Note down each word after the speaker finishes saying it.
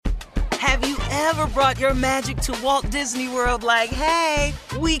Have you ever brought your magic to Walt Disney World like, hey,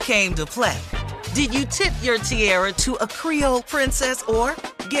 we came to play? Did you tip your tiara to a Creole princess or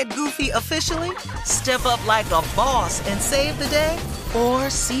get goofy officially? Step up like a boss and save the day? Or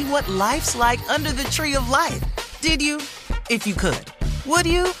see what life's like under the tree of life? Did you? If you could. Would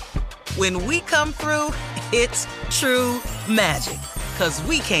you? When we come through, it's true magic. 'Cause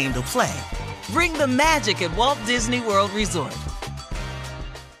we came to play. Bring the magic at Walt Disney World Resort.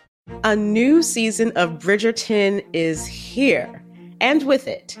 A new season of Bridgerton is here. And with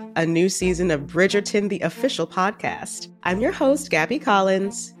it, a new season of Bridgerton, the official podcast. I'm your host, Gabby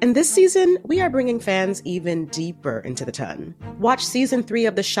Collins, and this season, we are bringing fans even deeper into the ton. Watch season 3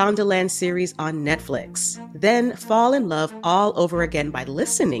 of the Shondaland series on Netflix. Then fall in love all over again by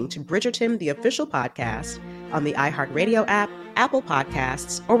listening to Bridgerton, the official podcast, on the iHeartRadio app, Apple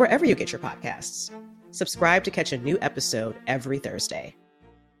Podcasts, or wherever you get your podcasts. Subscribe to catch a new episode every Thursday.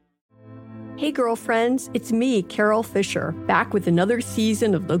 Hey girlfriends, it's me, Carol Fisher, back with another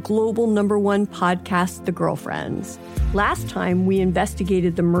season of the global #1 podcast, The Girlfriends. Last time, we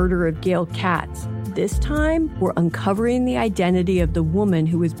investigated the murder of Gail Katz. This time, we're uncovering the identity of the woman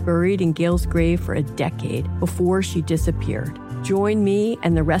who was buried in Gail's grave for a decade before she disappeared. Join me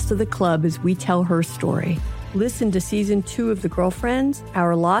and the rest of the club as we tell her story. Listen to Season 2 of The Girlfriends,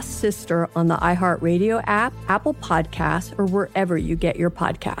 Our Lost Sister on the iHeartRadio app, Apple Podcasts, or wherever you get your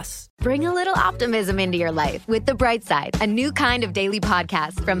podcasts. Bring a little optimism into your life with The Bright Side, a new kind of daily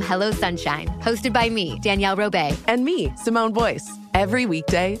podcast from Hello Sunshine, hosted by me, Danielle Robay. And me, Simone Boyce. Every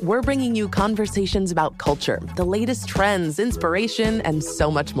weekday, we're bringing you conversations about culture, the latest trends, inspiration, and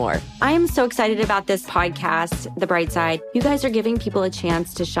so much more. I am so excited about this podcast, The Bright Side. You guys are giving people a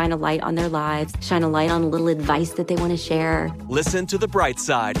chance to shine a light on their lives, shine a light on a little advice that they want to share. Listen to The Bright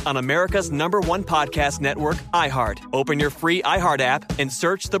Side on America's #1 podcast network, iHeart. Open your free iHeart app and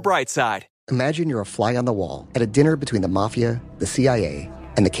search The Bright Side. Imagine you're a fly on the wall at a dinner between the mafia, the CIA,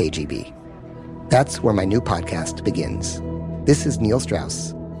 and the KGB. That's where my new podcast begins. This is Neil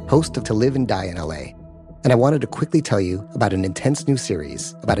Strauss, host of To Live and Die in LA, and I wanted to quickly tell you about an intense new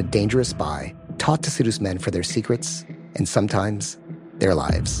series about a dangerous spy taught to seduce men for their secrets and sometimes their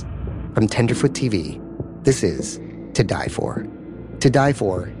lives. From Tenderfoot TV, this is To Die For. To Die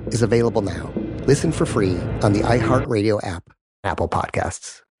For is available now. Listen for free on the iHeartRadio app, Apple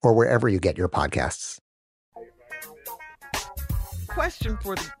Podcasts, or wherever you get your podcasts. Question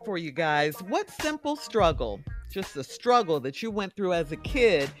for you guys. What simple struggle, just a struggle that you went through as a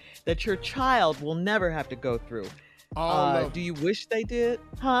kid that your child will never have to go through? All of them. Do you wish they did?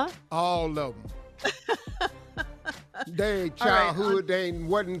 Huh? All of them. Their childhood, they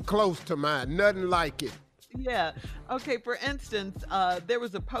wasn't close to mine. Nothing like it. Yeah. Okay. For instance, there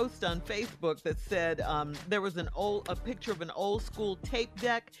was a post on Facebook that said there was a picture of an old school tape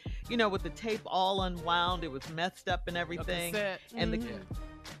deck, with the tape all unwound. It was messed up and everything.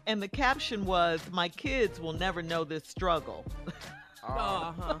 And the caption was, "My kids will never know this struggle."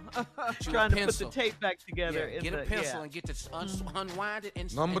 Trying to put the tape back together. Yeah, get a pencil and get this unwind it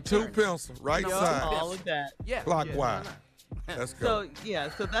and number 2 pencil, right side. All of that. Yeah. Clockwise. Let's go.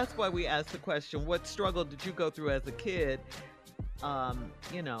 So that's why we asked the question: what struggle did you go through as a kid?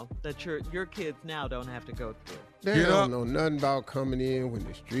 That your kids now don't have to go through. They don't know nothing about coming in when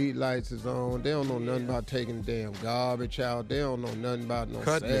the street lights is on. They don't know nothing about taking the damn garbage out. They don't know nothing about no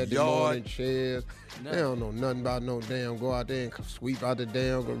Saturday morning chairs. They don't know nothing about no damn go out there and sweep out the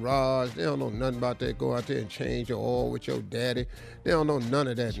damn garage. They don't know nothing about that. Go out there and change your oil with your daddy. They don't know none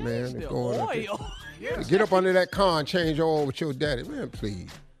of that, man. The oil. Get up under that car and change your oil with your daddy, man. Please.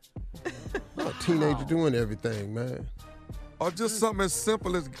 A teenager doing everything, man. Or just something as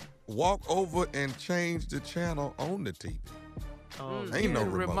simple as walk over and change the channel on the TV. Ain't no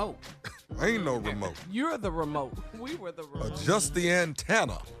remote. Ain't no remote. You're the remote. We were the remote. Adjust the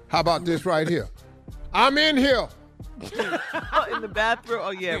antenna. How about this right here? I'm in here. In the bathroom?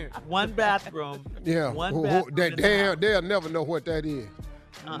 Oh, yeah. One bathroom. Yeah. One bathroom. They'll never know what that is.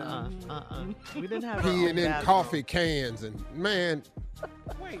 We didn't have peeing in coffee cans and, man.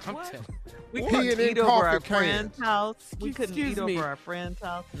 Wait, what? We couldn't eat over our friend's house. We couldn't eat over our friend's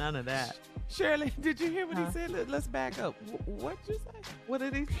house. None of that. Shirley, did you hear what he said? Let's back up. What'd you say? What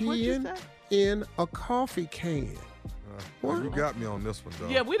did he say? Peeing in a coffee can. You got me on this one, though.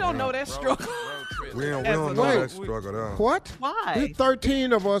 Yeah, we don't know that struggle. We don't know that struggle, though. What? Why? There's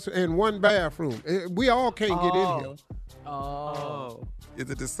 13 of us in one bathroom. We all can't get in here. Oh. Is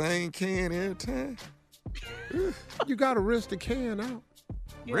it the same can every time? You got to rinse the can out.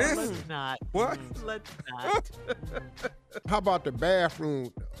 Yeah, let's not. What? Let's not. How about the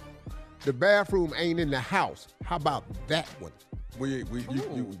bathroom? The bathroom ain't in the house. How about that one? We ain't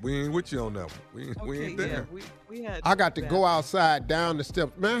with you on that one. We ain't there. Yeah, we had. I got to go outside down the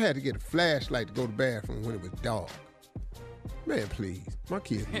steps. Man, I had to get a flashlight to go to the bathroom when it was dark. Man, please. My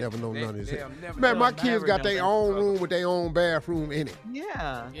kids never know none of this. Man, my kids got their own room with their own bathroom in it.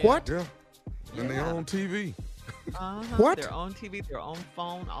 Yeah. What? Yeah. And their own TV. What? Their own TV, their own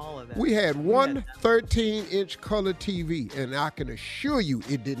phone, all of that. We had one 13-inch color TV, and I can assure you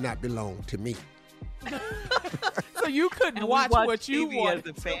it did not belong to me. So you couldn't watch what you wanted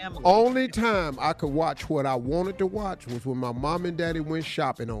as a family. Only time I could watch what I wanted to watch was when my mom and daddy went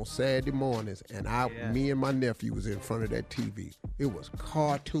shopping on Saturday mornings, and me and my nephew was in front of that TV. It was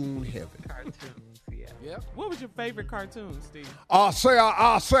cartoon heaven. Cartoons, yeah. Yep. What was your favorite cartoon, Steve? I say,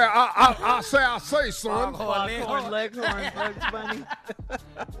 son. Foghorn Leghorn, Bugs Bunny.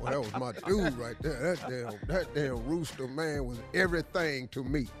 Well, that was my dude right there. That damn rooster, man, was everything to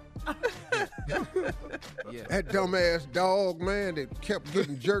me. Yeah. That dumbass dog, man, that kept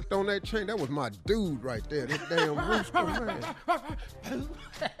getting jerked on that chain, that was my dude right there. That damn rooster, man.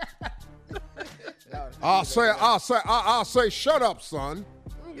 I'll say, shut up, son.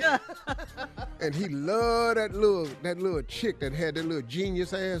 And he loved that little chick that had that little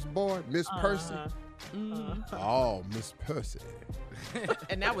genius ass boy, Miss Percy. Oh, Miss Percy.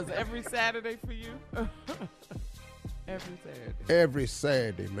 And that was every Saturday for you? Every Saturday. Every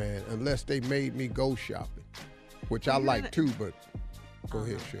Saturday, man, unless they made me go shopping, which I like too, but go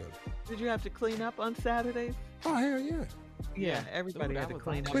ahead, Shirley. Did you have to clean up on Saturdays? Oh, hell yeah. Yeah, everybody had to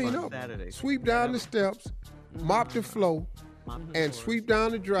clean up on Saturdays. Sweep down the steps, mop the floor, and sweep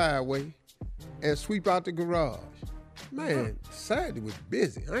down the driveway, and sweep out the garage. Man, Saturday was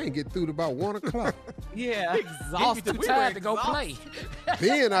busy. I ain't get through to about 1 o'clock. Yeah. Exhausted. We tired to go play.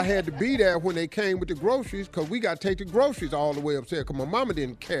 Then I had to be there when they came with the groceries, because we got to take the groceries all the way upstairs, because my mama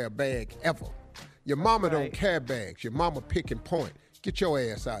didn't carry a bag ever. Your mama don't carry bags. Your mama pick and point. Get your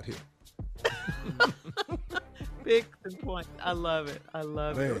ass out here. Pick and point. I love it. I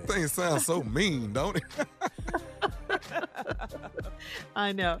love it. Everything sounds so mean, don't it?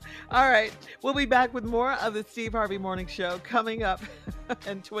 I know. All right. We'll be back with more of the Steve Harvey Morning Show coming up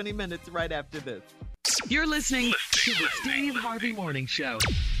in 20 minutes right after this. You're listening to the Steve Harvey Morning Show.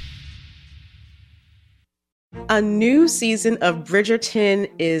 A new season of Bridgerton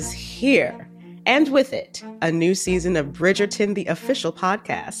is here. And with it, a new season of Bridgerton, the official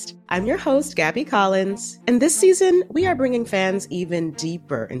podcast. I'm your host, Gabby Collins, and this season, we are bringing fans even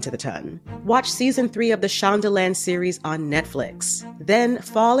deeper into the ton. Watch season 3 of the Shondaland series on Netflix. Then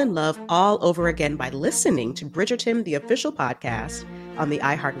fall in love all over again by listening to Bridgerton, the official podcast, on the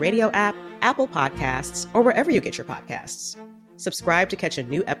iHeartRadio app, Apple Podcasts, or wherever you get your podcasts. Subscribe to catch a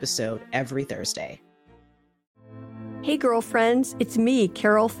new episode every Thursday. Hey girlfriends, it's me,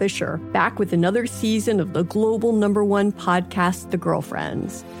 Carol Fisher, back with another season of the global #1 podcast, The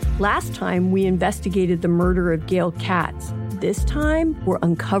Girlfriends. Last time, we investigated the murder of Gail Katz. This time, we're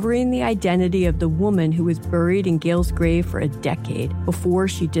uncovering the identity of the woman who was buried in Gail's grave for a decade before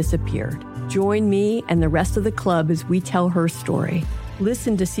she disappeared. Join me and the rest of the club as we tell her story.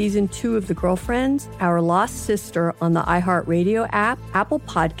 Listen to Season 2 of The Girlfriends, Our Lost Sister on the iHeartRadio app, Apple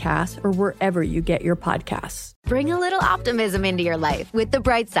Podcasts, or wherever you get your podcasts. Bring a little optimism into your life with The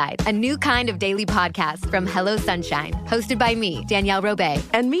Bright Side, a new kind of daily podcast from Hello Sunshine, hosted by me, Danielle Robay.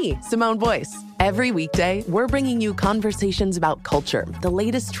 And me, Simone Boyce. Every weekday, we're bringing you conversations about culture, the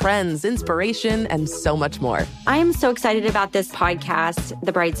latest trends, inspiration, and so much more. I am so excited about this podcast,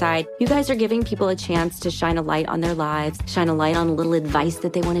 The Bright Side. You guys are giving people a chance to shine a light on their lives, shine a light on a little advice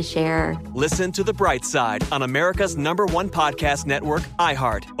that they want to share. Listen to The Bright Side on America's #1 podcast network,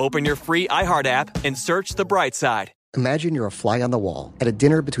 iHeart. Open your free iHeart app and search The Bright Side. Imagine you're a fly on the wall at a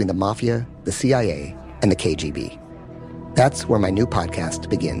dinner between the mafia, the CIA, and the KGB. That's where my new podcast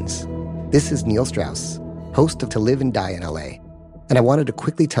begins. This is Neil Strauss, host of To Live and Die in LA, and I wanted to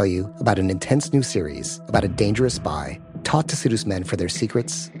quickly tell you about an intense new series about a dangerous spy taught to seduce men for their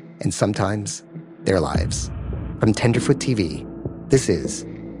secrets and sometimes their lives. From Tenderfoot TV, this is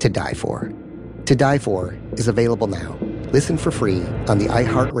To Die For. To Die For is available now. Listen for free on the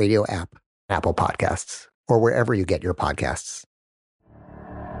iHeartRadio app, Apple Podcasts, or wherever you get your podcasts.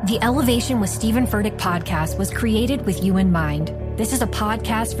 The Elevation with Stephen Furtick podcast was created with you in mind. This is a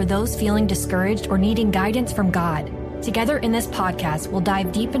podcast for those feeling discouraged or needing guidance from God. Together in this podcast, we'll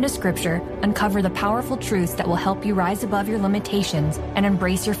dive deep into Scripture, uncover the powerful truths that will help you rise above your limitations and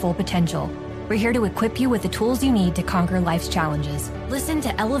embrace your full potential. We're here to equip you with the tools you need to conquer life's challenges. Listen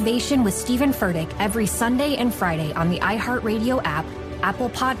to Elevation with Stephen Furtick every Sunday and Friday on the iHeartRadio app,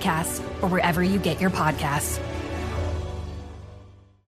 Apple Podcasts, or wherever you get your podcasts.